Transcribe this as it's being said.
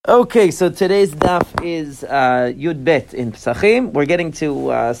Okay, so today's daf is Yud Bet in Pesachim. We're getting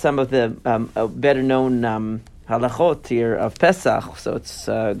to some of the better known halachot here of Pesach. So it's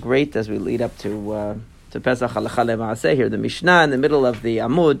great as we lead up to Pesach halacha le'maaseh here. The Mishnah in the middle of the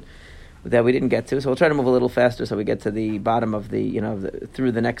Amud that we didn't get to, so we'll try to move a little faster so we get to the bottom of the,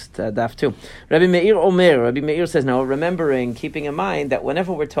 through the next daf too. Rabbi Meir says, no, remembering, keeping in mind that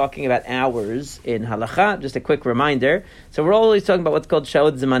whenever we're talking about hours in halacha, just a quick reminder, so we're always talking about what's called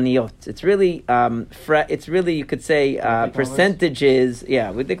sha'ot zmaniyot. It's really, you could say, percentages,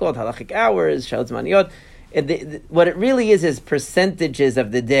 they call it halachic hours, sha'ot zmaniyot. What it really is percentages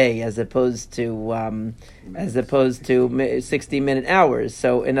of the day as opposed to 60-minute hours.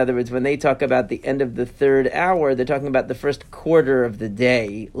 So in other words, when they talk about the end of the third hour, they're talking about the first quarter of the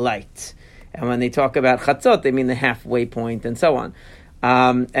day light. And when they talk about chatzot, they mean the halfway point and so on.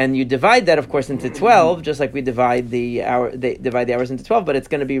 And you divide that, of course, into 12, just like we divide the hours into 12, but it's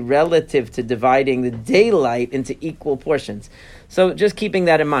going to be relative to dividing the daylight into equal portions. So just keeping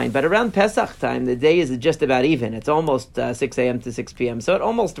that in mind. But around Pesach time, the day is just about even. It's almost 6 a.m. to 6 p.m. So it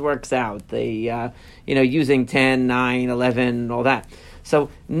almost works out. Using 10, 9, 11, all that. So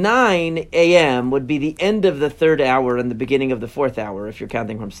 9 a.m. would be the end of the third hour and the beginning of the fourth hour, if you're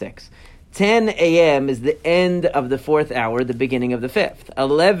counting from 6. 10 a.m. is the end of the fourth hour, the beginning of the fifth.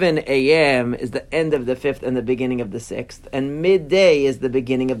 11 a.m. is the end of the fifth and the beginning of the sixth. And midday is the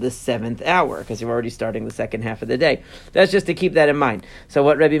beginning of the seventh hour, because you're already starting the second half of the day. That's just to keep that in mind. So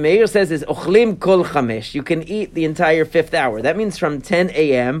what Rabbi Meir says is, ochlim kol chamesh. You can eat the entire fifth hour. That means from 10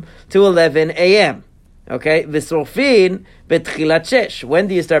 a.m. to 11 a.m. Okay, v'sorfin betchilat shesh. When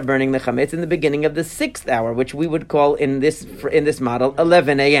do you start burning the chametz? In the beginning of the sixth hour, which we would call in this model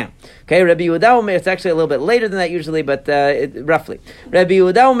 11 a.m. Okay, Rabbi Yehuda Omer. It's actually a little bit later than that usually, but roughly. Rabbi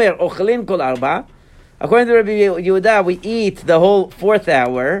Yehuda Omer ochelin kol arba. According to Rabbi Yehuda, we eat the whole fourth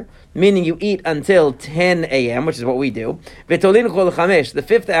hour, meaning you eat until 10 a.m., which is what we do. V'tolin kol chamesh. The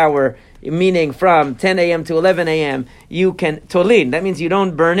fifth hour, meaning from 10 a.m. to 11 a.m., you can tolin. That means you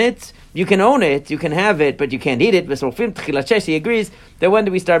don't burn it. You can own it, you can have it, but you can't eat it. He agrees that when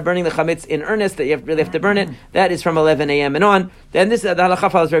do we start burning the chametz in earnest, that you really have to burn it? That is from 11 a.m. and on. Then the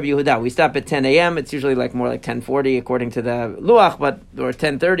halacha follows Rabbi Yehuda. We stop at 10 a.m. It's usually more like 10:40 according to the luach, or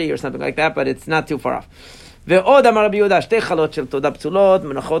 10:30 or something like that, but it's not too far off. They used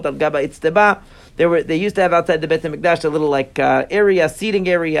to have outside the Beit HaMikdash a little seating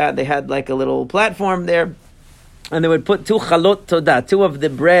area. They had a little platform there. And they would put 2 chalot todah, 2 of the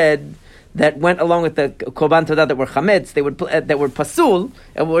bread that went along with the korban todah that were chametz. They would that were pasul,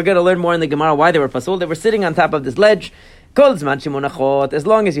 and we're going to learn more in the Gemara why they were pasul. They were sitting on top of this ledge. Kol zman shimonachot, as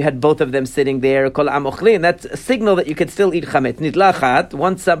long as you had both of them sitting there, kol amochlin, that's a signal that you could still eat chametz. Nitlachat,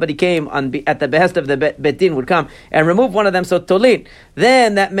 once somebody came at the behest of the Bet Din would come and remove one of them, so tolin,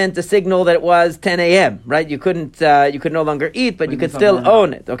 then that meant a signal that it was 10 a.m., right? You could no longer eat, but you could still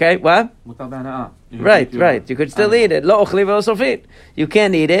own it, okay? What? Right. You could still eat it. Lo ochli ve'lo sorfin. You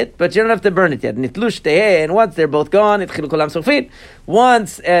can eat it, but you don't have to burn it yet. Nitlush teheh, and once they're both gone, itchilu kolam sorfin.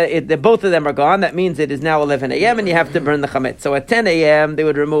 Once both of them are gone, that means it is now 11 a.m. and you have to burn the chametz. So at 10 a.m. they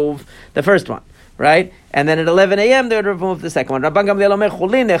would remove the first one, right? And then at 11 a.m. they would remove the second one. Rabban Gamliel omer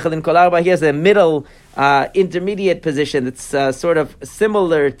chulin echelin kol arba. He has a middle, intermediate position that's sort of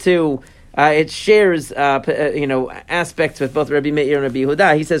similar to. It shares, aspects with both Rabbi Meir and Rabbi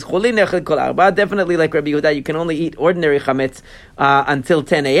Yehuda. He says, "Cholin echad kol arba." Definitely, like Rabbi Yehuda, you can only eat ordinary chametz until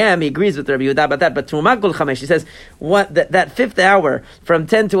 10 a.m. He agrees with Rabbi Yehuda about that. But truma kol chamesh, he says, that fifth hour from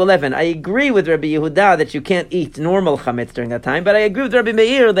 10 to 11. I agree with Rabbi Yehuda that you can't eat normal chametz during that time. But I agree with Rabbi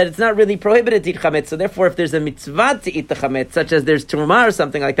Meir that it's not really prohibited to eat chametz. So therefore, if there's a mitzvah to eat the chametz, such as there's truma or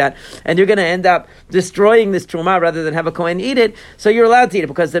something like that, and you're going to end up destroying this truma rather than have a kohen eat it, so you're allowed to eat it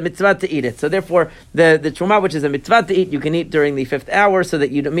because the mitzvah to eat it. So therefore, the truma, which is a mitzvah to eat, you can eat during the fifth hour, so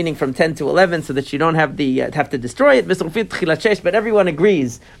that meaning from 10 to 11, so that you don't have have to destroy it. But everyone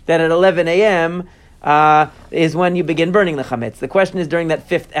agrees that at 11 a.m. Is when you begin burning the chametz. The question is during that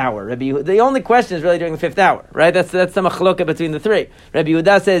fifth hour. The only question is really during the fifth hour, right? That's the machloka between the three. Rabbi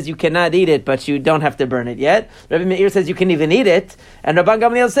Yehuda says you cannot eat it, but you don't have to burn it yet. Rabbi Meir says you can even eat it, and Rabban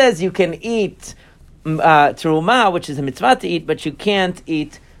Gamliel says you can eat truma, which is a mitzvah to eat, but you can't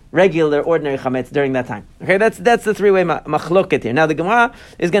eat regular, ordinary chametz during that time. Okay, that's the three-way machloket here. Now the Gemara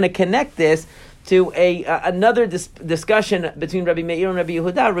is going to connect this to another discussion between Rabbi Meir and Rabbi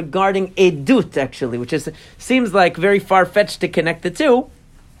Yehuda regarding edut, actually, which seems like very far-fetched to connect the two.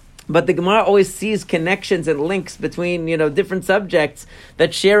 But the Gemara always sees connections and links between, different subjects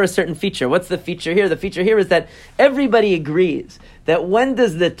that share a certain feature. What's the feature here? The feature here is that everybody agrees that that when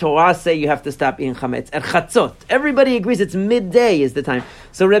does the Torah say you have to stop eating chametz? At chatzot. Everybody agrees it's midday is the time.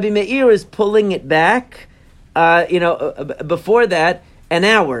 So Rabbi Meir is pulling it back, before that, an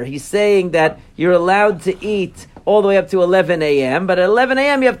hour. He's saying that you're allowed to eat all the way up to 11 a.m., but at 11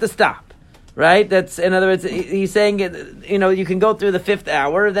 a.m. you have to stop. Right? That's, in other words, he's saying, you can go through the 5th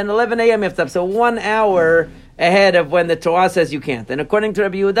hour, then 11 a.m. you have to stop. So 1 hour ahead of when the Torah says you can't. And according to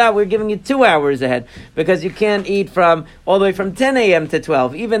Rabbi Yehuda, we're giving you 2 hours ahead, because you can't eat all the way from 10 a.m. to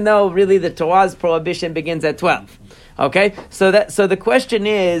 12, even though really the Torah's prohibition begins at 12. Okay? So the question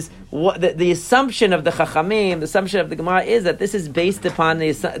is, what the assumption of the Chachamim, the assumption of the Gemara is that this is based upon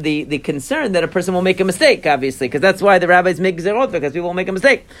the concern that a person will make a mistake, obviously, because that's why the rabbis make zerot, because people will make a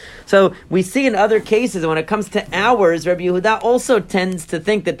mistake. So we see in other cases, when it comes to hours, Rabbi Yehuda also tends to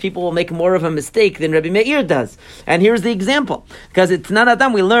think that people will make more of a mistake than Rabbi Meir does. And here's the example, because it's not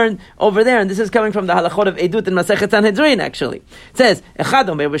Adam, we learn over there, and this is coming from the halachot of Edut in Masechet Sanhedrin, actually. It says,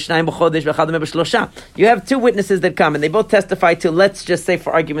 you have 2 witnesses that come, and they both testify to, let's just say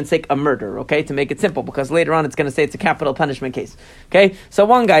for argument's sake, a murder, okay, to make it simple, because later on it's going to say it's a capital punishment case. Okay, so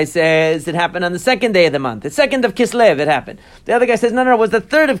one guy says it happened on the 2nd day of the month, the 2nd of Kislev it happened. The other guy says, no, it was the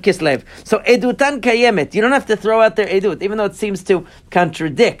 3rd of Kislev. So edutan kayemet, you don't have to throw out their edut, even though it seems to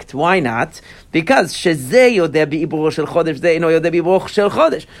contradict. Why not? Because because they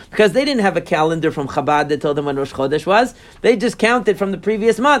didn't have a calendar from Chabad that told them when Rosh Chodesh was. They just counted from the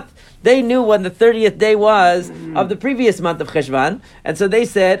previous month. They knew when the 30th day was of the previous month of Cheshvan, and so they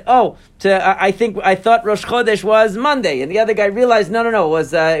said, I thought Rosh Chodesh was Monday, and the other guy realized, no,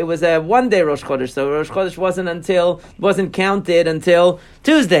 it was a 1 day Rosh Chodesh, so Rosh Chodesh wasn't counted until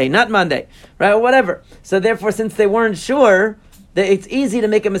Tuesday, not Monday, right, or whatever. So therefore, since they weren't sure, it's easy to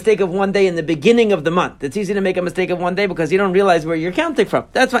make a mistake of 1 day in the beginning of the month. It's easy to make a mistake of 1 day because you don't realize where you're counting from.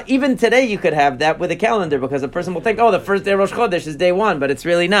 That's why even today you could have that with a calendar, because a person will think, the first day of Rosh Chodesh is day 1, but it's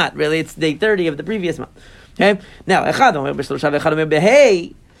really not. Really, it's day 30 of the previous month. Okay? Now,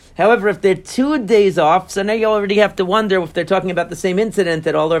 however, if they're 2 days off, so now you already have to wonder if they're talking about the same incident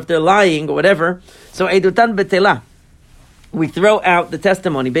at all, or if they're lying or whatever. So, Edutan Betela. We throw out the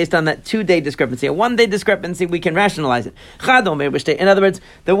testimony based on that 2-day discrepancy. A 1-day discrepancy, we can rationalize it. In other words,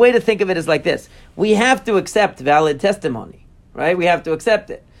 the way to think of it is like this. We have to accept valid testimony, right? We have to accept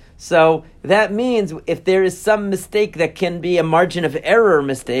it. So that means if there is some mistake that can be a margin of error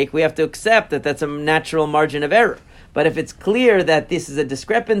mistake, we have to accept that that's a natural margin of error. But if it's clear that this is a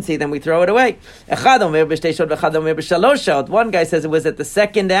discrepancy, then we throw it away. One guy says it was at the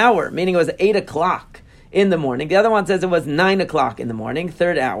 2nd hour, meaning it was 8 o'clock. In the morning. The other one says it was 9 o'clock in the morning,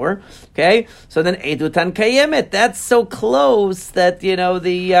 3rd hour. Okay? So then Edutan Kayemet, that's so close that,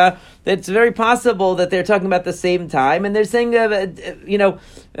 it's very possible that they're talking about the same time, and they're saying, they're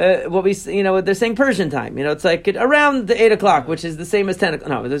saying Persian time. It's like around the 8 o'clock, which is the same as 10 o'clock.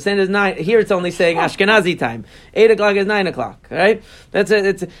 No, they're saying it's 9. Here it's only saying Ashkenazi time. 8 o'clock is 9 o'clock, right? That's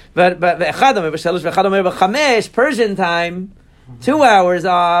it. But Persian time, 2 hours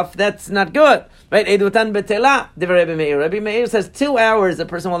off, that's not good. Right? Edutan betela, Rabbi Meir. Rabbi Meir says 2 hours, a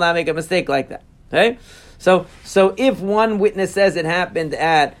person will not make a mistake like that. Okay? So if one witness says it happened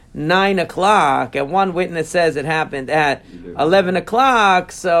at 9 o'clock, and one witness says it happened at 11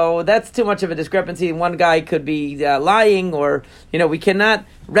 o'clock, so that's too much of a discrepancy. One guy could be lying, or, we cannot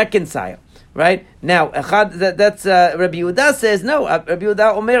reconcile. Right? Now, that's Rabbi Yehuda says, no, Rabbi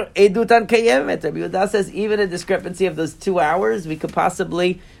Yehuda Omer, Edutan Kayemet. Rabbi Yehuda says even a discrepancy of those 2 hours, we could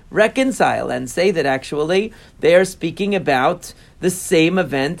possibly reconcile and say that actually they are speaking about the same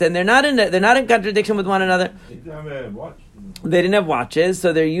event, and they're not in contradiction with one another. They didn't have watches,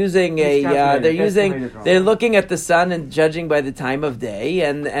 so they're using they're looking at the sun and judging by the time of day,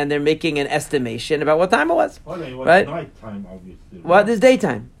 and they're making an estimation about what time it was. Right? Nighttime, obviously. What is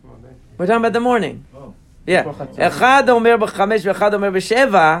daytime? We're talking about the morning. Oh. Yeah.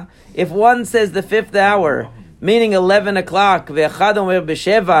 If one says the 5th hour, meaning 11 o'clock,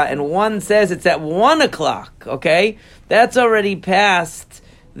 and one says it's at 1 o'clock, okay? That's already past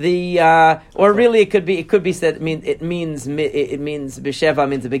the, or really it could be said, it means b'sheva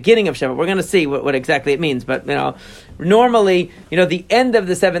means the beginning of Sheva. We're going to see what exactly it means, but, normally, the end of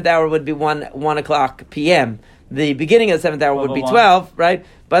the 7th hour would be 1 o'clock p.m. The beginning of the 7th hour would be 12, right?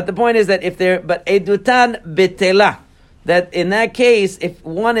 But the point is that but edutan betela, that in that case, if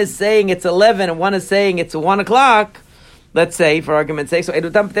one is saying it's 11 and one is saying it's 1 o'clock, let's say, for argument's sake, so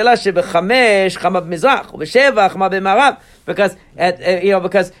edutan betela shebechamesh chama b'mizrach, u'b'sheva chama b'marav, because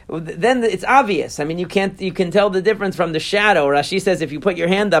then it's obvious. I mean, you can tell the difference from the shadow. Rashi says if you put your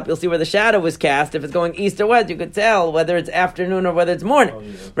hand up, you'll see where the shadow is cast. If it's going east or west, you could tell whether it's afternoon or whether it's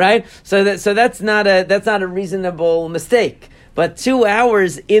morning, right? So that's not a reasonable mistake. But 2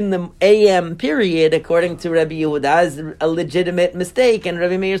 hours in the AM period, according to Rabbi Yehuda, is a legitimate mistake, and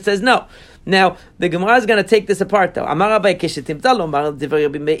Rabbi Meir says no. Now, the Gemara is going to take this apart, though. Amar Abai kishetimta amar divrei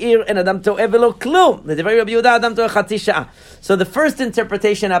Rabbi Meir en adam to'eh velo klum. The divrei Rabbi Yehuda adam to'eh chatzi sha'a. So the first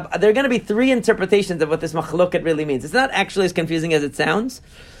interpretation of there are going to be 3 interpretations of what this machloket really means. It's not actually as confusing as it sounds,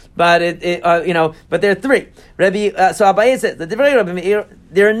 but but there are 3. So Abaye says the divrei Rabbi Meir,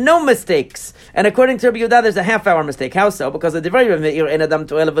 there are no mistakes, and according to Rabbi Yehuda, there's a half-hour mistake. How so? Because the divrei Rabbi Meir en adam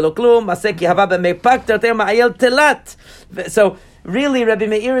to'eh velo klum maseki hava b'meipak tarter ma'ayel telat. So really, Rabbi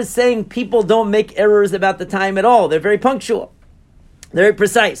Meir is saying people don't make errors about the time at all. They're very punctual. They're very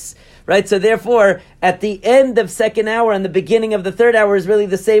precise. Right? So therefore, at the end of second hour and the beginning of the third hour is really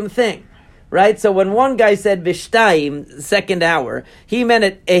the same thing. Right? So when one guy said Bishtayim, second hour, he meant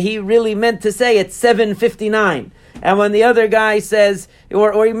it. He really meant to say it's 7:59. And when the other guy says,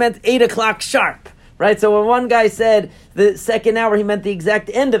 or he meant 8 o'clock sharp. Right? So when one guy said the second hour, he meant the exact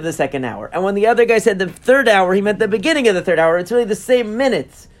end of the second hour. And when the other guy said the third hour, he meant the beginning of the third hour. It's really the same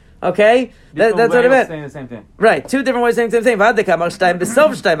minutes. Okay? That's what it meant. Saying the same thing. Right. 2 different ways of saying the same thing.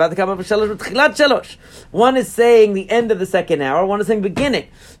 One is saying the end of the second hour. One is saying beginning.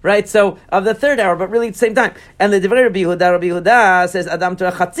 Right? So, of the third hour, but really at the same time. And the Divrei Rabbi Yehuda says, Adam to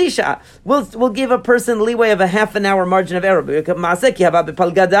a chatzi sha'a. We'll give a person leeway of a half an hour margin of error. We're going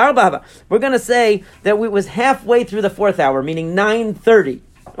to say that it was halfway through the fourth hour, meaning 9:30.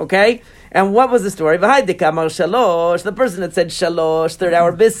 Okay? And what was the story? The person that said shalosh, third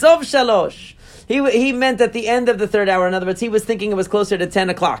hour, bisov shalosh. He meant at the end of the third hour. In other words, he was thinking it was closer to 10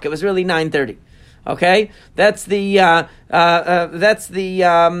 o'clock. It was really 9:30. Okay? That's the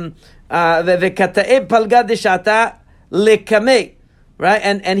v'kata'eb palgad deshata lekamei. Right?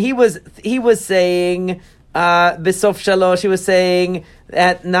 And he was saying bisov shalosh, he was saying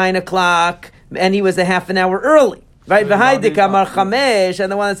at 9 o'clock, and he was a half an hour early. Right, v'haydik amar chamesh,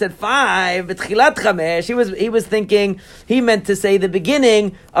 and the one that said 5, b'tchilat chamesh, he was thinking, he meant to say the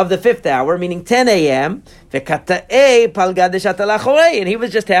beginning of the 5th hour, meaning 10 a.m., v'kata'e palgad deshat alachorei, and he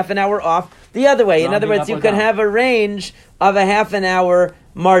was just half an hour off the other way. In other words, you can have a range of a half an hour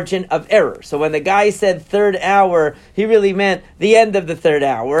margin of error. So when the guy said third hour, he really meant the end of the third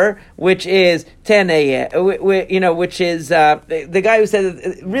hour, which is 10 a.m., which is, the guy who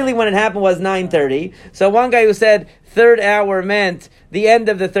said, really when it happened was 9:30. So one guy who said third hour meant the end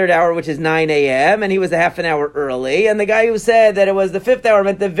of the third hour, which is 9 a.m., and he was a half an hour early. And the guy who said that it was the 5th hour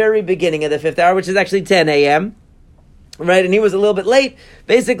meant the very beginning of the 5th hour, which is actually 10 a.m., right, and he was a little bit late.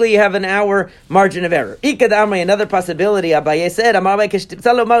 Basically, you have an hour margin of error. Ikad Amri, another possibility. Abaye said,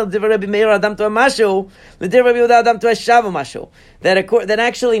 that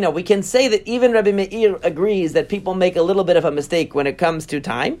actually, no, we can say that even Rabbi Meir agrees that people make a little bit of a mistake when it comes to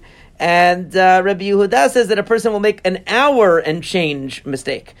time. And Rabbi Yehuda says that a person will make an hour and change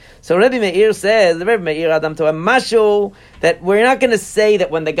mistake. So Rabbi Meir says, that we're not going to say that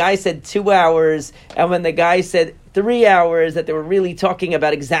when the guy said 2 hours and when the guy said 3 hours, that they were really talking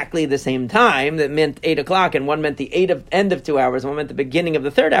about exactly the same time. That meant 8 o'clock, and one meant the end of 2 hours, and one meant the beginning of the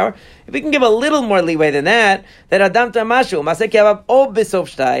third hour. If we can give a little more leeway than that Adam Tamashu, Maseki Hava O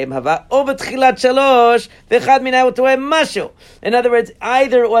Besof Shtayim, Hava O Betchilat Shalosh, Vechad Minah Toeh Mashu. In other words,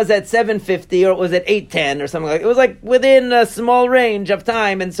 either it was at 7:50 or it was at 8:10 or something like that. It was like within a small range of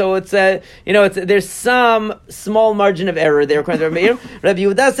time, and so it's there's some small margin of error there. According to Rabbi Meir, Rabbi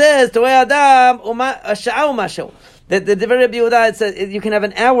Yehuda says Toeh Adam Sha'u Mashu. The Rabbi Yehuda says you can have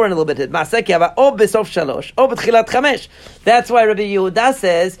an hour and a little bit. That's why Rabbi Yehuda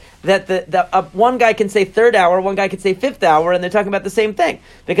says that the one guy can say third hour, one guy can say 5th hour, and they're talking about the same thing.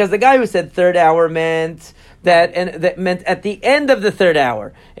 Because the guy who said third hour meant that meant at the end of the third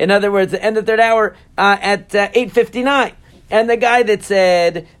hour. In other words, the end of the third hour at 8:59. And the guy that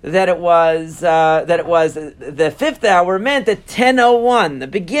said that it was the 5th hour meant at 10:01, the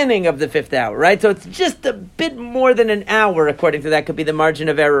beginning of the 5th hour, right? So it's just a bit more than an hour, according to that, could be the margin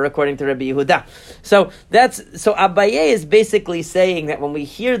of error, according to Rabbi Yehuda. So Abaye is basically saying that when we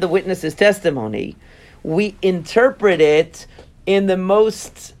hear the witness's testimony, we interpret it in the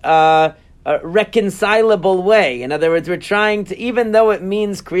most reconcilable way. In other words, we're trying to, even though it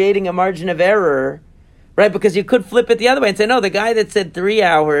means creating a margin of error, right, because you could flip it the other way and say, no, the guy that said 3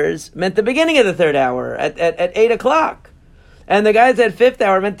 hours meant the beginning of the third hour at 8 o'clock. And the guy that said 5th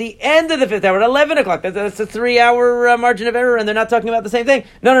hour meant the end of the 5th hour at 11 o'clock. That's a 3 hour margin of error, and they're not talking about the same thing.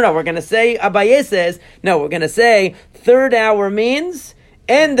 No, we're going to say, Abaye says, no, we're going to say third hour means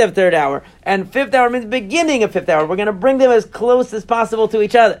end of third hour, and 5th hour means beginning of 5th hour. We're going to bring them as close as possible to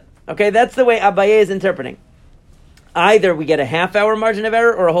each other. Okay, that's the way Abaye is interpreting. Either we get a half hour margin of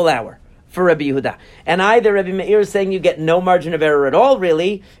error or a whole hour. for Rabbi Yehuda. And either Rabbi Meir is saying you get no margin of error at all,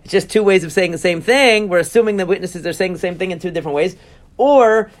 really. It's just two ways of saying the same thing. We're assuming the witnesses are saying the same thing in two different ways.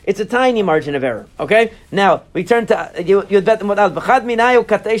 Or it's a tiny margin of error. Okay? Now, we turn to Yud Bet Modal.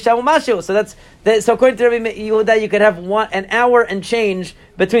 So according to Rabbi Yehuda, you could have an hour and change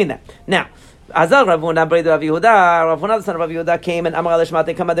between that. Now, Azal Rav Huna Rav Yehuda, Rav Huna the son of Rav Yehuda came and Amar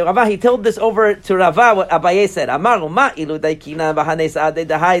Aleshmate Kama de Rava. He told this over to Rava what Abaye said. Amar Ma ilu daikina v'hanes ade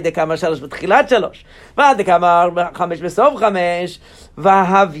dahai dekama shalosh v'tchilat shalosh v'adekama chamesh v'sov chamesh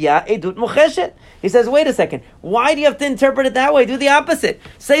v'havya edut mucheshet. He says, wait a second. Why do you have to interpret it that way? Do the opposite.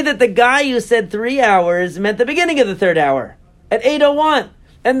 Say that the guy who said 3 hours meant the beginning of the third hour at 8:01.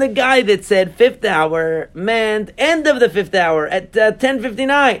 And the guy that said fifth hour meant end of the fifth hour at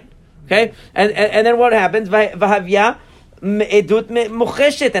 10:59. Okay? And then what happens? V'havya edut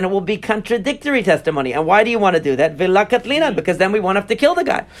mucheshet, and it will be contradictory testimony. And why do you want to do that? V'la katlina, because then we won't have to kill the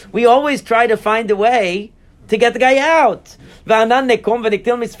guy. We always try to find a way to get the guy out. What are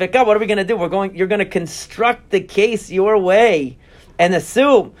we going to do? You're going to construct the case your way and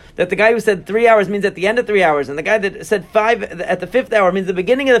assume that the guy who said 3 hours means at the end of 3 hours, and the guy that said 5 at the fifth hour means the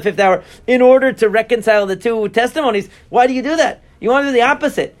beginning of the fifth hour, in order to reconcile the two testimonies. Why do you do that? You want to do the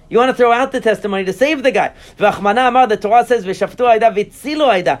opposite. You want to throw out the testimony to save the guy. The Torah says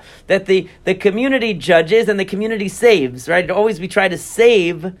that the community judges and the community saves, right? Always we try to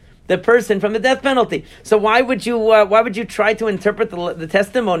save the person from the death penalty. So why would you try to interpret the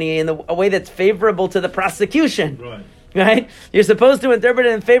testimony in a way that's favorable to the prosecution? Right? You're supposed to interpret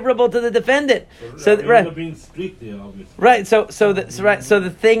it in favorable to the defendant. So right. Being strict there, obviously. Right. So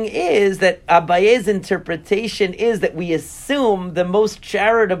the thing is that Abaye's interpretation is that we assume the most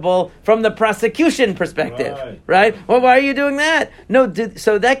charitable from the prosecution perspective. Right? Well, why are you doing that? No.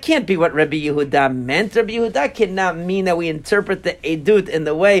 So that can't be what Rabbi Yehuda meant. Rabbi Yehuda cannot mean that we interpret the edut in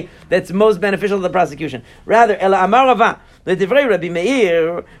the way that's most beneficial to the prosecution. Rather, Ela Amar Rava. The Divrei Rabbi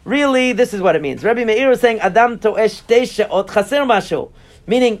Meir, really, this is what it means. Rabbi Meir is saying, Adam to'esh she'ot chaser mashu.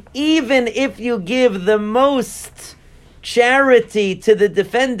 Meaning, even if you give the most charity to the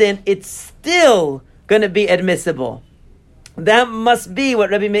defendant, it's still going to be admissible. That must be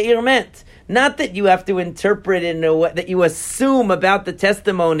what Rabbi Meir meant. Not that you have to interpret in a way that you assume about the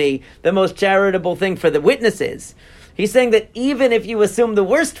testimony the most charitable thing for the witnesses. He's saying that even if you assume the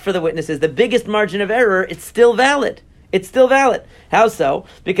worst for the witnesses, the biggest margin of error, it's still valid. It's still valid. How so?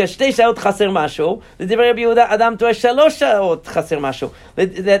 Because shtei sha'ot chaser mashu. The Divrei Rabbi Yehuda Adam to'esh shalosh sha'ot chaser mashu.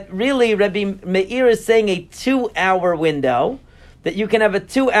 That really Rabbi Meir is saying a 2-hour window, that you can have a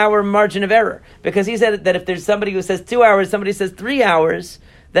 2-hour margin of error. Because he said that if there's somebody who says 2 hours, somebody says 3 hours,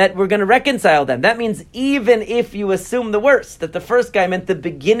 that we're going to reconcile them. That means even if you assume the worst, that the first guy meant the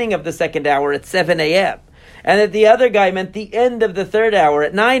beginning of the second hour at 7 a.m., and that the other guy meant the end of the third hour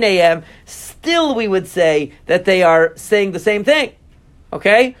at 9 a.m., still we would say that they are saying the same thing.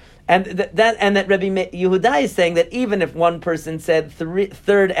 Okay? And that Rabbi Yehuda is saying that even if one person said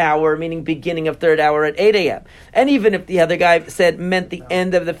third hour, meaning beginning of third hour at 8 a.m., and even if the other guy said meant the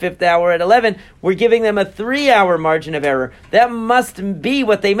end of the fifth hour at 11, we're giving them a 3-hour margin of error. That must be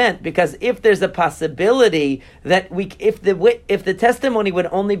what they meant, because if there's a possibility that if the testimony would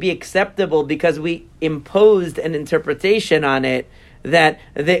only be acceptable because we imposed an interpretation on it that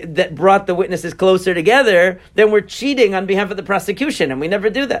brought the witnesses closer together, then we're cheating on behalf of the prosecution, and we never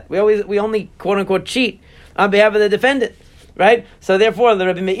do that. We only quote unquote cheat on behalf of the defendant, right? So therefore, the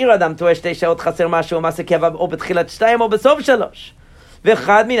Rabbi Meir Adam to'esh shtei sha'ot chaser mashu ma'aseh o betchilat shtayim o besov shalosh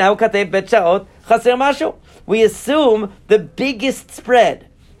v'chad minahu katev bet sha'ot chaser mashu. We assume the biggest spread,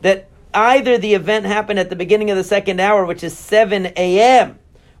 that either the event happened at the beginning of the second hour, which is 7 a.m.,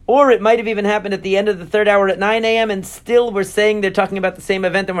 or it might have even happened at the end of the third hour at 9 a.m., and still we're saying they're talking about the same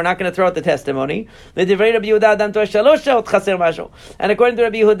event, and we're not going to throw out the testimony. And according to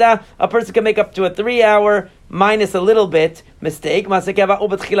Rabbi Yehuda, a person can make up to a 3-hour minus a little bit mistake, because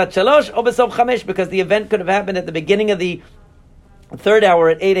the event could have happened at the beginning of the third hour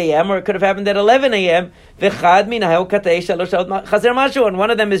at 8 a.m., or it could have happened at 11 a.m. And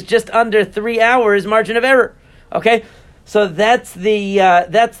one of them is just under 3 hours margin of error. Okay? So that's the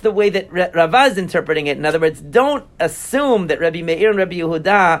way that Rava is interpreting it. In other words, don't assume that Rabbi Meir and Rabbi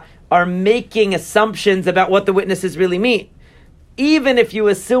Yehuda are making assumptions about what the witnesses really mean. Even if you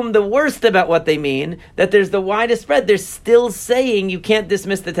assume the worst about what they mean, that there's the widest spread, they're still saying you can't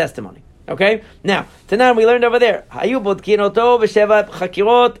dismiss the testimony. Okay? Now, Tanan, we learned over there, that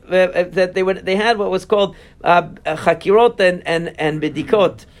they had what was called chakirot and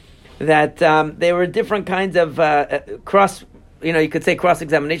bedikot, that there were different kinds of you could say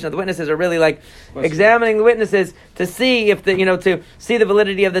cross-examination of the witnesses, or really like examining the witnesses to see if to see the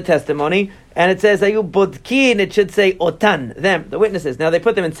validity of the testimony. And it says ayu bodkin, it should say otan, them, the witnesses. Now they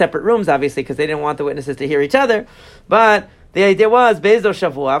put them in separate rooms, obviously, because they didn't want the witnesses to hear each other. But the idea was Bezo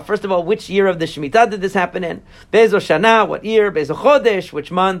Shavua. First of all, which year of the Shemitah did this happen in? Bezo Shana, what year? Bezo Chodesh,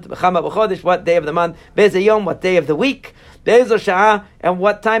 which month? B'chama b'chodesh, what day of the month? Bezo Yom, what day of the week? Bezo Sha'ah, and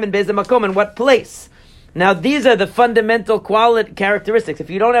what time? And Bezo Makom, and what place? Now, these are the fundamental characteristics. If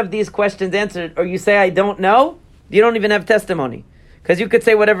you don't have these questions answered, or you say, I don't know, you don't even have testimony. Because you could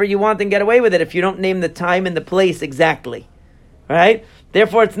say whatever you want and get away with it if you don't name the time and the place exactly. Right?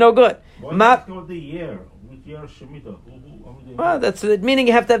 Therefore, it's no good. Why not the year? Which year Shemitah? Well, that's meaning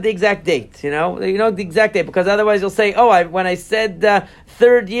you have to have the exact date, the exact date, because otherwise you'll say, when I said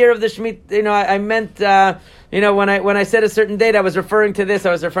third year of the Shemitah, I meant, when I said a certain date, I was referring to this,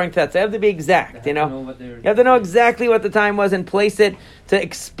 I was referring to that. So you have to be exact, you have to know exactly what the time was and place it to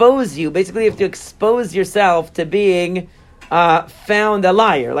expose you. Basically, you have to expose yourself to being found a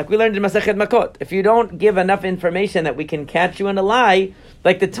liar, like we learned in Masechet Makot. If you don't give enough information that we can catch you in a lie,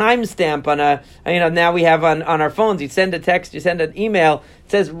 like the timestamp on now we have on our phones, you send a text, you send an email,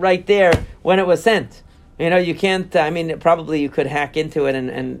 it says right there when it was sent. You can't, probably you could hack into it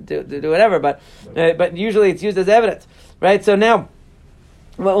and do whatever, but usually it's used as evidence, right? So now,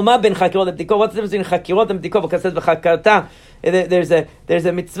 what's the difference between chakirot and b'dikot? Because it says b'chakarta, there's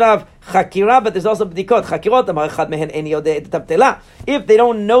a mitzvah of chakira, but there's also b'dikot. Chakirot, if they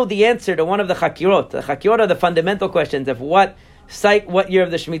don't know the answer to one of the chakirot are the fundamental questions of what site, what year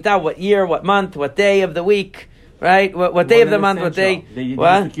of the Shemitah, what year, what month, what day of the week, right? What day of the month, what day. They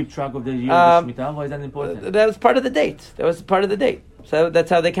have to keep track of the year of the Shemitah. Why is that important? That was part of the date. So that's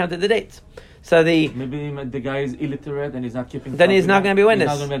how they counted the dates. So maybe the guy is illiterate and he's not keeping. Then he's not going to be witness.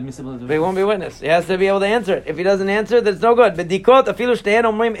 He's not going to be admissible. He won't be witness. He has to be able to answer it. If he doesn't answer, then it's no good. B'dikot afilu shtehen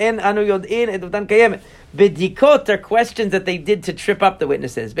omrim en anu yod'in edutan kayemet. B'dikot are questions that they did to trip up the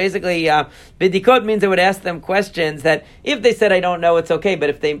witnesses. Basically, b'dikot means they would ask them questions that if they said I don't know, it's okay.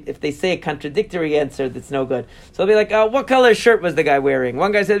 But if they say a contradictory answer, that's no good. So they'll be like, what color shirt was the guy wearing?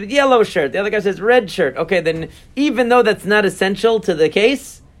 One guy says yellow shirt. The other guy says red shirt. Okay, then even though that's not essential to the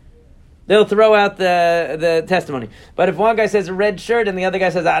case, they'll throw out the testimony. But if one guy says a red shirt and the other guy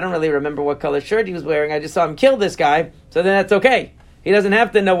says, I don't really remember what color shirt he was wearing, I just saw him kill this guy, so then that's okay. He doesn't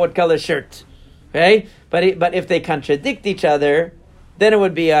have to know what color shirt. Okay? But if they contradict each other, then it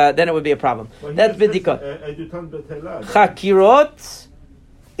would be a problem. Well, that's b'dikot. Chakirot,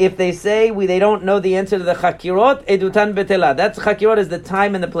 if they say they don't know the answer to the chakirot, edutan betela. That's chakirot is the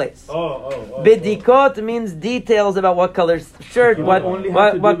time and the place. B'dikot means details about what color shirt,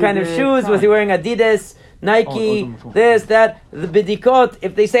 what kind of shoes, was he wearing Adidas, Nike, this, that. The b'dikot,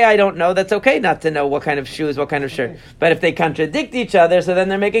 if they say I don't know, that's okay not to know what kind of shoes, what kind of shirt. But if they contradict each other, so then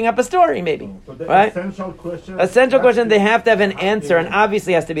they're making up a story, maybe. Right? Essential question, they have to have an answer, and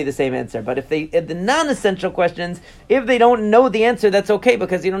obviously has to be the same answer. But if the non-essential questions, if they don't know the answer, that's okay,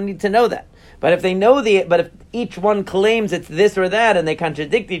 because you don't need to know that. But if they know but if each one claims it's this or that and they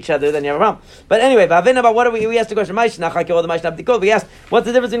contradict each other, then you have a problem. But anyway, about what we asked the question, we asked, what's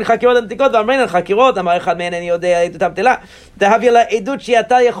the difference between chakirot and b'dikot?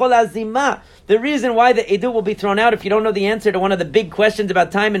 The reason why the edut will be thrown out if you don't know the answer to one of the big questions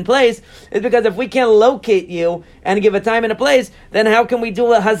about time and place is because if we can't locate you and give a time and a place, then how can we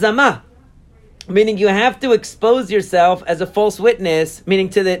do a hazama? Meaning you have to expose yourself as a false witness, meaning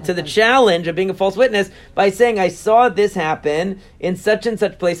to the challenge of being a false witness by saying, I saw this happen in such and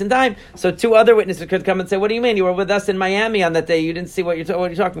such place and time. So two other witnesses could come and say, what do you mean? You were with us in Miami on that day. You didn't see what you're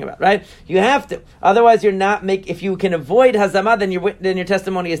talking about, right? You have to. Otherwise, if you can avoid hazama, then your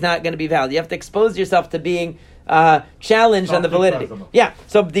testimony is not going to be valid. You have to expose yourself to being challenged on the validity. Yeah.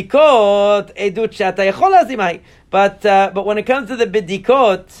 So b'dikot edut shata yachol lazimai. But when it comes to the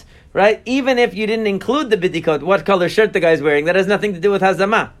b'dikot, right? Even if you didn't include the b'dikot, what color shirt the guy's wearing, that has nothing to do with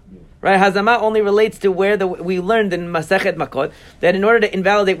hazama. Right? Hazama only relates to where we learned in Masechet Makot that in order to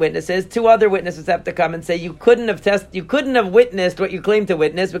invalidate witnesses, two other witnesses have to come and say you couldn't have witnessed what you claimed to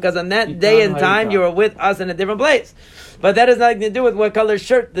witness because on that day and time you were with us in a different place. But that has nothing to do with what color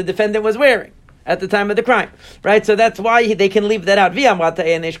shirt the defendant was wearing at the time of the crime, right? So that's why they can leave that out.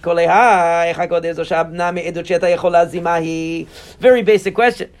 Very basic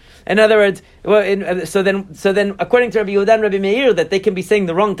question. In other words, so then, according to Rabbi Yehuda and Rabbi Meir, that they can be saying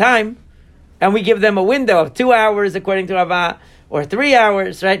the wrong time, and we give them a window of 2 hours, according to Rava, or 3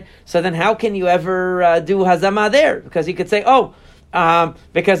 hours, right? So then, how can you ever do hazama there? Because you could say,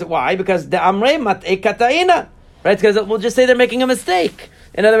 because why? Because the amrei mat'e kataina, right? Because we'll just say they're making a mistake.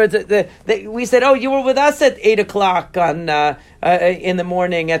 In other words, we said, "Oh, you were with us at 8 o'clock on in the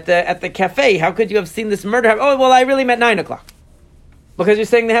morning at the cafe. How could you have seen this murder happen?" Oh, well, I really meant 9 o'clock, because you're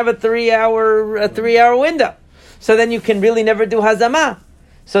saying they have a 3-hour window. So then you can really never do hazama.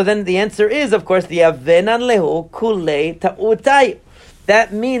 So then the answer is, of course, the avenan lehu kulei ta'utay.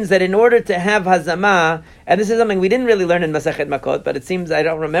 That means that in order to have hazama, and this is something we didn't really learn in Masechet Makot, but it seems, I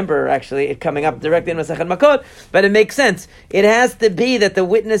don't remember actually it coming up directly in Masechet Makot, but it makes sense. It has to be that the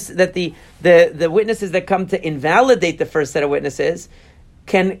witnesses that come to invalidate the first set of witnesses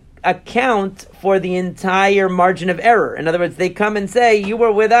can account for the entire margin of error. In other words, they come and say, you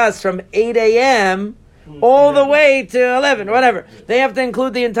were with us from 8 a.m. all the way to 11, or whatever. They have to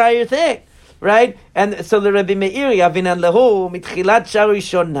include the entire thing. Right? And so the Rabbi Meir, Yavinan lehu, mitchilat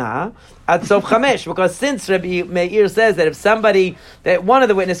sharishona, ad sof chamesh. Because since Rabbi Meir says that that one of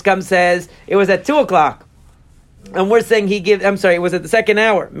the witnesses comes says, it was at 2 o'clock, and we're saying it was at the second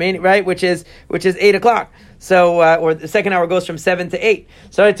hour, right? Which is 8 o'clock. So, or the second hour goes from 7 to 8.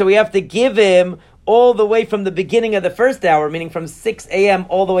 So we have to give him all the way from the beginning of the first hour, meaning from 6 a.m.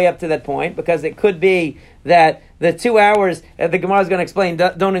 all the way up to that point, because it could be that the 2 hours, the Gemara is going to explain,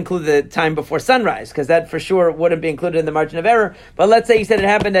 don't include the time before sunrise, because that for sure wouldn't be included in the margin of error. But let's say you said it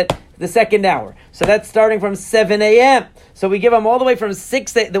happened at the second hour. So that's starting from 7 a.m. So we give them all the way from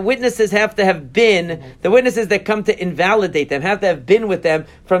 6 a.m. The witnesses have to have been, the witnesses that come to invalidate them have to have been with them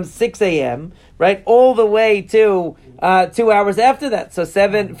from 6 a.m., right, all the way to 2 hours after that. So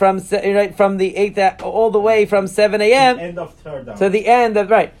from the 8th, all the way from 7 a.m. End of third hour. to the end of,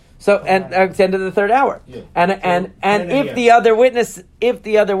 right. So and it's the end of the third hour, yeah. and if the other witness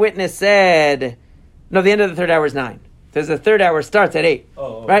said, no, the end of the third hour is 9. Because the third hour starts at 8,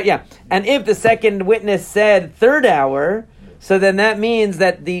 right? Yeah, and if the second witness said third hour, so then that means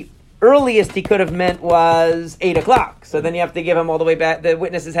that the earliest he could have meant was 8 o'clock. So then you have to give him all the way back. The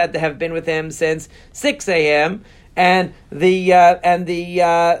witnesses had to have been with him since 6 a.m. And on the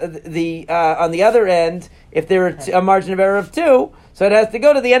other end, if there were a margin of error of 2. So it has to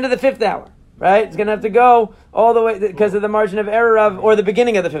go to the end of the 5th hour, right? It's going to have to go all the way because of the margin of error or the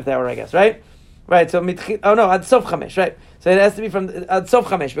beginning of the 5th hour, I guess, right? Right. So ad sof chamesh, right? So it has to be from ad sof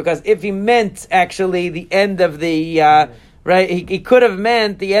chamesh, because if he meant actually the end of the right, he could have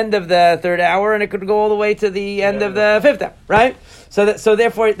meant the end of the 3rd hour, and it could go all the way to the end of the 5th hour, right? So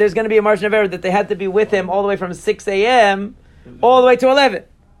therefore, there's going to be a margin of error that they had to be with him all the way from 6 a.m. all the way to 11.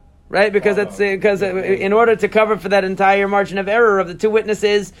 Right, because in order to cover for that entire margin of error of the 2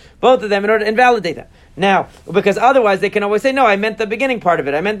 witnesses, both of them, in order to invalidate that. Now, because otherwise they can always say, no, I meant the beginning part of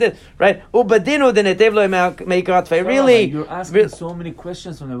it. I meant this, right? Really, you're asking so many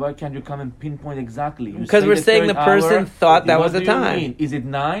questions on it. Why can't you come and pinpoint exactly? Because we're saying the person thought that was the time. Mean? Is it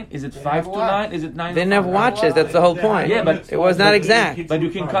 9? Is it 5 to 9? Is it 9? They didn't have watches. That's the whole point. Yeah, but it was not exact. But you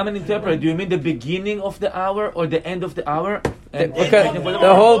can come and interpret. Do you mean the beginning of the hour or the end of the hour? Because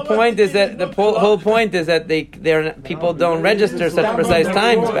the whole point is that people don't register such precise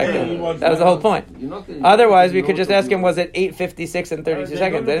times back then. That was the whole point. Otherwise, we could just ask him, was it 8:56 and 32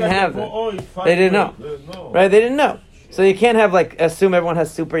 seconds? They didn't have that. They didn't know. Right? They didn't know. So you can't have assume everyone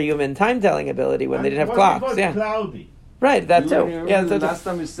has superhuman time telling ability when they didn't have clocks. Yeah. Cloudy. Right, that too. Yeah. So last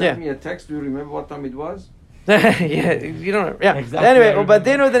time you sent me a text, do you remember what time it was? Yeah, you don't. Yeah. Exactly. Anyway,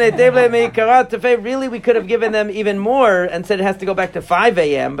 really, we could have given them even more and said it has to go back to 5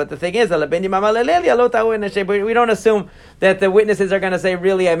 a.m. But the thing is, we don't assume that the witnesses are going to say,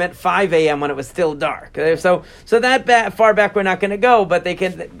 really, I meant 5 a.m. when it was still dark. So that far back we're not going to go. But they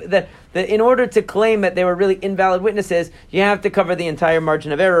can. In order to claim that they were really invalid witnesses, you have to cover the entire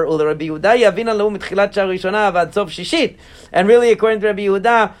margin of error. And really, according to Rabbi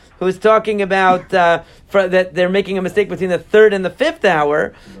Yehuda, who's talking about that they're making a mistake between the 3rd and the 5th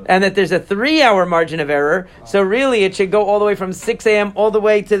hour, and that there's a 3-hour margin of error. So really, it should go all the way from 6 a.m. all the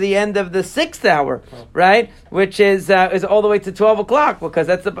way to the end of the 6th hour, right? Which is all the way to 12 o'clock, because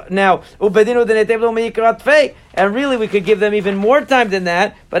that's now. And really, we could give them even more time than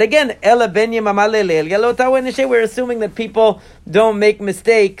that. But again, we're assuming that people don't make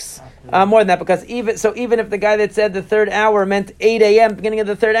mistakes more than that, because even if the guy that said the 3rd hour meant 8 a.m. beginning of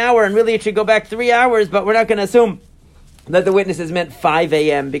the 3rd hour, and really it should go back 3 hours, but we're not going to assume that the witnesses meant 5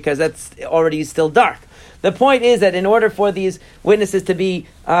 a.m. because that's already still dark. The point is that in order for these witnesses to be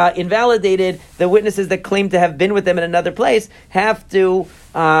invalidated, the witnesses that claim to have been with them in another place have to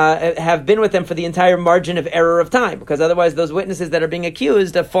have been with them for the entire margin of error of time, because otherwise those witnesses that are being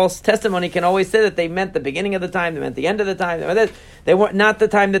accused of false testimony can always say that they meant the beginning of the time, they meant the end of the time, they weren't not the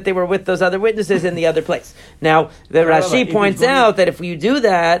time that they were with those other witnesses in the other place. Now, the Rashi points out that if you do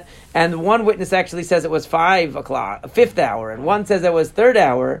that, and one witness actually says it was 5 o'clock, 5th hour, and one says it was 3rd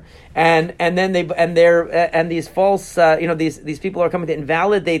hour, and then these false, these people are coming to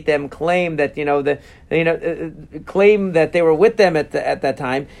invalidate them, claim that claim that they were with them at that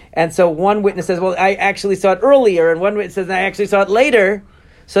time, and so one witness says, well, I actually saw it earlier, and one witness says, I actually saw it later.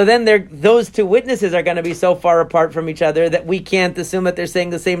 So then those two witnesses are going to be so far apart from each other that we can't assume that they're saying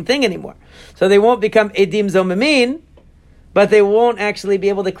the same thing anymore. So they won't become edim zomimin, but they won't actually be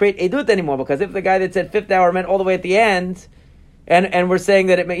able to create edut anymore, because if the guy that said 5th hour meant all the way at the end, and we're saying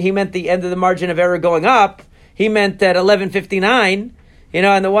that he meant the end of the margin of error going up, he meant at 11:59,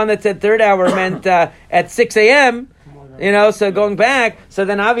 and the one that said 3rd hour meant at 6 a.m., so going back, so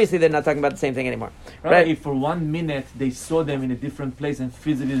then obviously they're not talking about the same thing anymore. Right. If for 1 minute they saw them in a different place and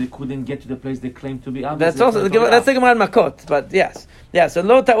physically they couldn't get to the place they claimed to be. That's also that's the Gemara Makot, but yes. Yeah, so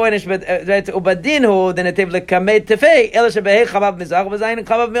lo ta'onish, but right, ubadin hu denetiv lekamei tefei el shebehei chavav mizrach v'zayin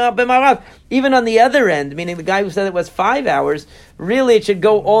chavav b'marav. Even on the other end, meaning the guy who said it was 5 hours, really it should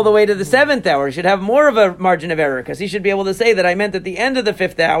go all the way to the 7th hour. He should have more of a margin of error, because he should be able to say that I meant at the end of the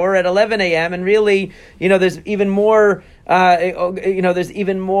 5th hour at 11 a.m. and really, there's even more. There's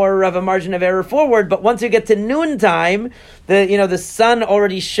even more of a margin of error forward. But once you get to noontime, the sun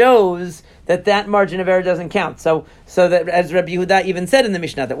already shows that margin of error doesn't count. So that, as Rabbi Yehuda even said in the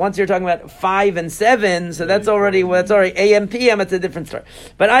Mishnah, that once you're talking about 5 and 7, so that's already AM, PM, it's a different story.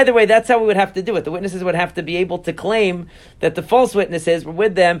 But either way, that's how we would have to do it. The witnesses would have to be able to claim that the false witnesses were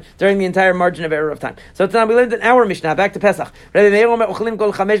with them during the entire margin of error of time. So now we learned in our Mishnah, back to Pesach. Rabbi Meir omer ochlin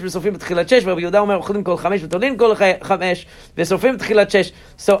kol 5 v'sofim b'tchilat 6, Rabbi Yehuda omer ochlin kol 5 v'tolin kol 5 v'sofim b'tchilat 6.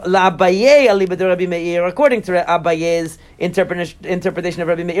 So la'abaye ali b'der Rabbi Meir, according to Abaye's interpretation of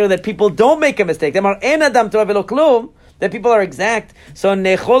Rabbi Meir, that people don't make a mistake. That people are exact. So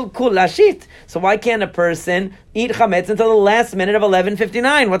nechol kulashit. So why can't a person eat chametz until the last minute of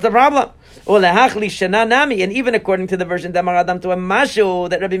 11:59? What's the problem? And even according to the version that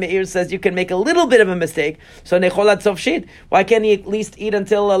Rabbi Meir says you can make a little bit of a mistake. So nechol atzof shit. Why can't he at least eat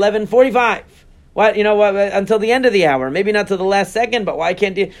until 11:45? Why, until the end of the hour? Maybe not to the last second, but why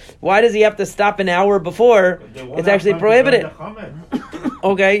can't he? Why does he have to stop an hour before? It's actually prohibited.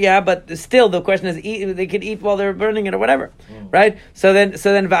 Okay, yeah, but still, the question is, they could eat while they're burning it or whatever, right? So then,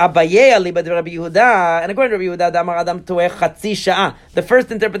 va'abaye ali b'd Rabbi Yehuda, and according to Rabbi Yehuda, damar adam toeh chatzi sha'a. The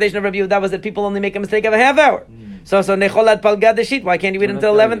first interpretation of Rabbi Yehuda was that people only make a mistake of a half hour. So necholad palgad deshit. Why can't you eat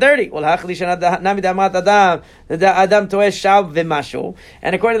until 11:30? Well, hachli shana nami damat adam toeh shav v'mashu.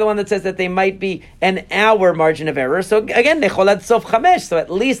 And according to the one that says that they might be an hour margin of error. So again, necholad sof chamesh. So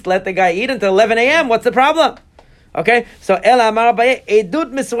at least let the guy eat until 11 a.m. What's the problem? Okay, so El Amar Abaye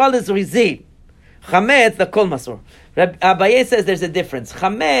Edut Misral is Rizid. Chametz the Kol Masur. Abaye says there's a difference.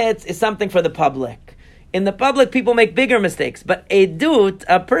 Chametz is something for the public. In the public, people make bigger mistakes. But Edut,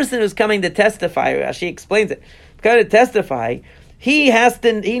 a person who's coming to testify, as she explains it, coming to testify, he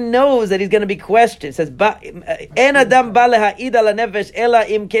knows that he's going to be questioned. It says, En Adam ba leha'id ala nefesh ela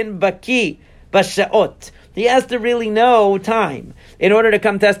im ken baki b'sha'ot. He has to really know time in order to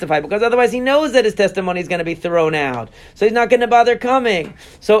come testify, because otherwise he knows that his testimony is going to be thrown out. So he's not going to bother coming.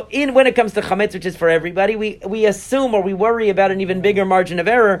 So when it comes to chametz, which is for everybody, we assume or we worry about an even bigger margin of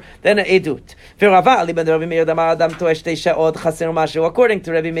error than an edut. According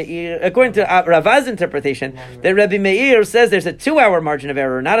to Rabbi Meir, according to Rava's interpretation, that Rabbi Meir says there's a 2-hour margin of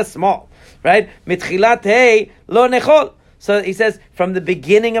error, not a small, right? Mitchilat hey lo nechol. So he says, from the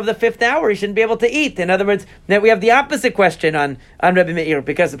beginning of the 5th hour, he shouldn't be able to eat. In other words, now we have the opposite question on Rabbi Meir,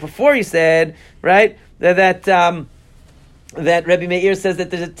 because before he said, right, that Rabbi Meir says that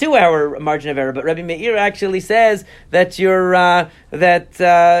there's a 2-hour margin of error, but Rabbi Meir actually says that you're you're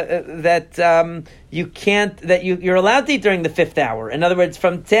allowed to eat during the 5th hour. In other words,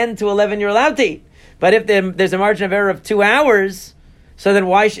 from 10 to 11, you're allowed to eat. But if there's a margin of error of 2 hours. So then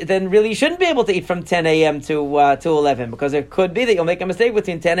then really you shouldn't be able to eat from 10 a.m. to 11, because it could be that you'll make a mistake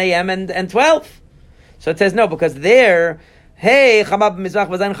between 10 a.m. and 12. So it says no, because there, hey, chabab mizrach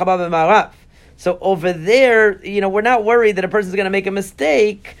v'zayin chabab b'marav. So over there, we're not worried that a person's going to make a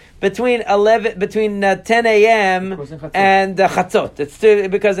mistake between 10 a.m. and chatzot. It's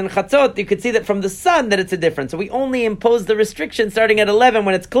because in chatzot you could see that from the sun that it's a difference. So we only impose the restriction starting at 11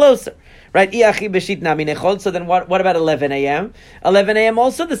 when it's closer. Right? So then what about 11 a.m.? 11 a.m.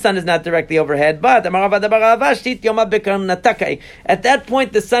 also the sun is not directly overhead, but at that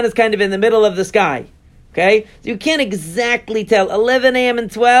point the sun is kind of in the middle of the sky. Okay? So you can't exactly tell 11 a.m.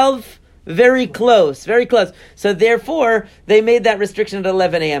 and 12. Very close, very close. So therefore, they made that restriction at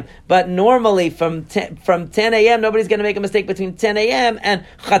 11 a.m. But normally from 10 a.m., nobody's going to make a mistake between 10 a.m. and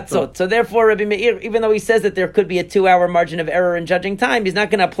Chatzot. So therefore, Rabbi Meir, even though he says that there could be a 2-hour margin of error in judging time, he's not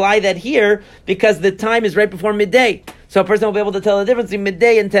going to apply that here because the time is right before midday. So a person will be able to tell the difference between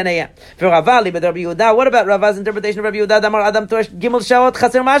midday and 10 a.m. For Ravali, but Rabbi Yehuda, what about Rava's interpretation of Rabbi Yehuda? Damar Adam Tosh Gimel Shaot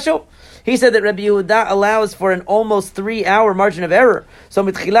Chaser Mashu. He said that Rabbi Yehuda allows for an almost 3-hour margin of error. So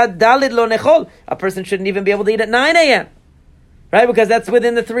mitchilat dalid lo nechol. A person shouldn't even be able to eat at 9 a.m. Right? Because that's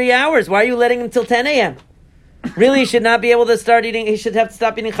within the 3 hours. Why are you letting him till 10 a.m.? Really, he should not be able to start eating. He should have to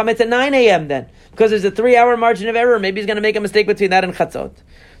stop eating chametz at 9 a.m. then. Because there's a 3-hour margin of error. Maybe he's going to make a mistake between that and chatzot.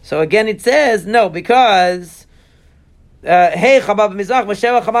 So again, it says, no, because hey, chama b'mizrach,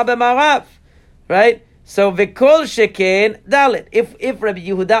 v'sheva chama b'marav. Right? So v'kol sheken dalit. If Rabbi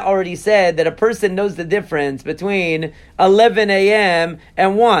Yehuda already said that a person knows the difference between 11 a.m.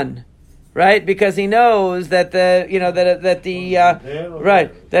 and 1, right? Because he knows that he knows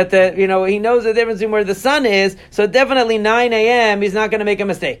the difference between where the sun is. So definitely 9 a.m. he's not going to make a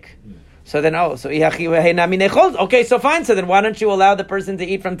mistake. So then, okay, so fine. So then, why don't you allow the person to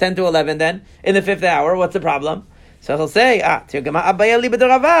eat from 10 to 11 then in the 5th hour? What's the problem? So he'll say, Abaye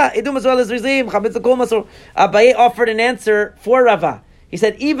offered an answer for Rava. He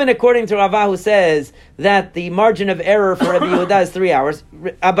said, even according to Rava, who says that the margin of error for Rabbi Yehuda is 3 hours,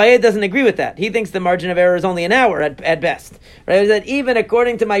 Abaye doesn't agree with that. He thinks the margin of error is only an hour at best. Right? He said, even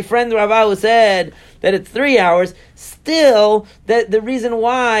according to my friend Rava, who said that it's 3 hours, still, the reason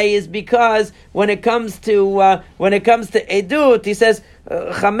why is because when it comes to edut, he says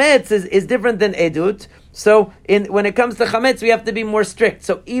chametz is different than edut. So when it comes to chametz, we have to be more strict.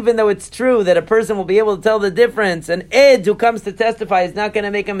 So even though it's true that a person will be able to tell the difference, an ed who comes to testify is not going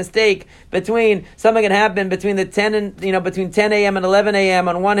to make a mistake between something that happened between between 10 a.m. and 11 a.m.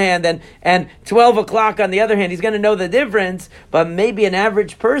 on one hand and 12 o'clock on the other hand. He's going to know the difference, but maybe an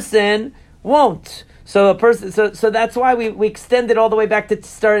average person won't. So a person, so that's why we extend it all the way back to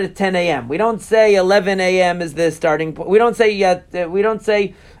start at 10 a.m. We don't say 11 a.m. is the starting point. We don't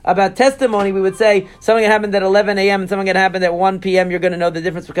say about testimony. We would say something that happened at 11 a.m. and something that happened at 1 p.m. You're going to know the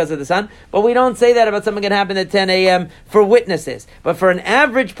difference because of the sun. But we don't say that about something that happened at 10 a.m. for witnesses. But for an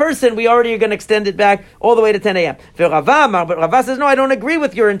average person, we already are going to extend it back all the way to 10 a.m. But Rava says, no, I don't agree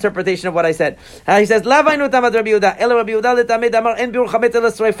with your interpretation of what I said. He says, this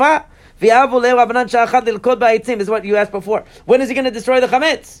is what you asked before. When is he going to destroy the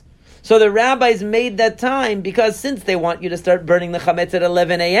chametz? So the rabbis made that time because since they want you to start burning the chametz at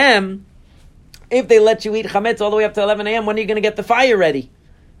 11 a.m., if they let you eat chametz all the way up to 11 a.m., when are you going to get the fire ready?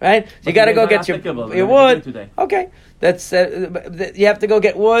 Right? So you got to go get your wood. Okay. That's you have to go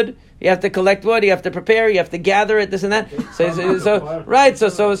get wood. You have to collect wood. You have to prepare. You have to gather it. This and that. So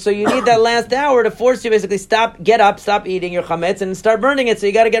you need that last hour to force you basically get up, stop eating your chametz, and start burning it. So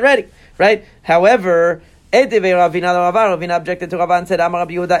you got to get ready, right? However, Ravina objected to Rava and said, Amar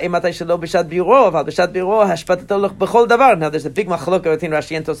Rabbi Yehuda, imatay shelo b'shat biro, aval b'shat biro hashpatato b'chol davar. Now there's a big machlokah between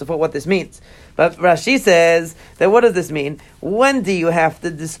Rashi and Tosafot what this means. But Rashi says that what does this mean? When do you have to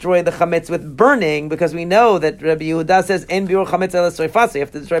destroy the chametz with burning? Because we know that Rabbi Yehuda says, En biro chametz ela sreifa, so you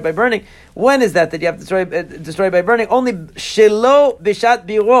have to destroy by burning. When is that you have to destroy by burning? Only shelo b'shat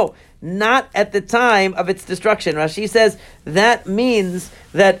biro. Not at the time of its destruction. Rashi says that means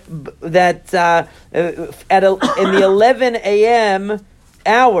that in the 11 a.m.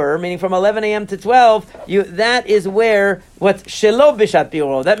 hour, meaning from 11 a.m. to 12, that is where what's shelo b'shat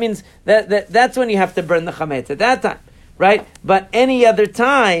biro. That means that's when you have to burn the chametz at that time, right? But any other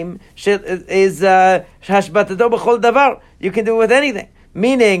time is hashbatato b'chol davar. You can do it with anything.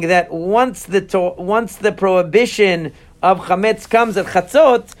 Meaning that once the prohibition of chametz comes at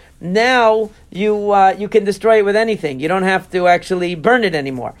chatzot, now you can destroy it with anything. You don't have to actually burn it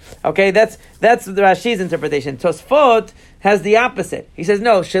anymore. Okay, that's Rashi's interpretation. Tosfot has the opposite. He says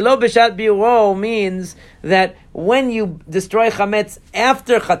no. Shelo b'shat biro means that when you destroy chametz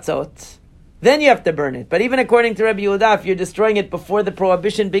after chatzot, then you have to burn it. But even according to Rabbi Yehuda, if you're destroying it before the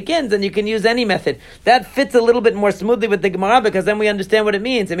prohibition begins, then you can use any method. That fits a little bit more smoothly with the Gemara because then we understand what it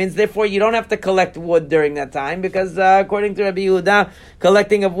means. It means, therefore, you don't have to collect wood during that time because according to Rabbi Yehuda,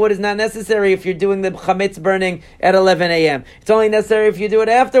 collecting of wood is not necessary if you're doing the chametz burning at 11 a.m. It's only necessary if you do it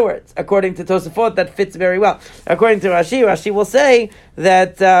afterwards. According to Tosafot, that fits very well. According to Rashi will say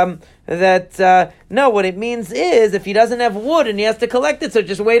that no, what it means is if he doesn't have wood and he has to collect it, so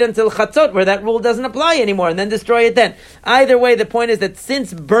just wait until chatzot where that rule doesn't apply anymore and then destroy it then. Either way, the point is that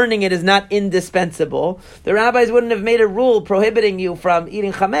since burning it is not indispensable, the rabbis wouldn't have made a rule prohibiting you from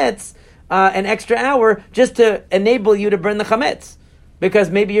eating chametz an extra hour just to enable you to burn the chametz. because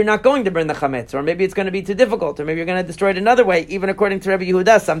maybe you're not going to burn the chametz, or maybe it's going to be too difficult, or maybe you're going to destroy it another way. Even according to Rabbi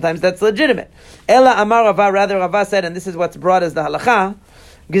Yehuda, sometimes that's legitimate. Ela Amar Rava, rather Rava said, and this is what's brought as the halacha,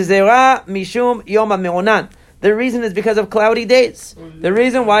 Gezerah mishum yom ha'me'onan. The reason is because of cloudy days. The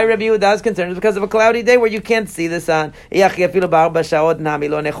reason why Rabbi Yehuda is concerned is because of a cloudy day where you can't see the sun. If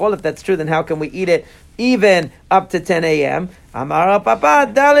that's true, then how can we eat it even up to 10 a.m.? That's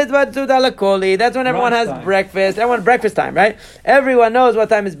when everyone has breakfast. Everyone breakfast time, right? Everyone knows what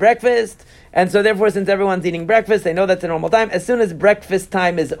time is breakfast. And so therefore, since everyone's eating breakfast, they know that's a normal time. As soon as breakfast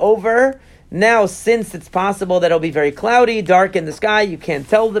time is over, now, since it's possible that it'll be very cloudy, dark in the sky, you can't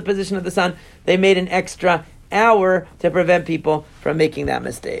tell the position of the sun, they made an extra hour to prevent people from making that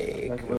mistake.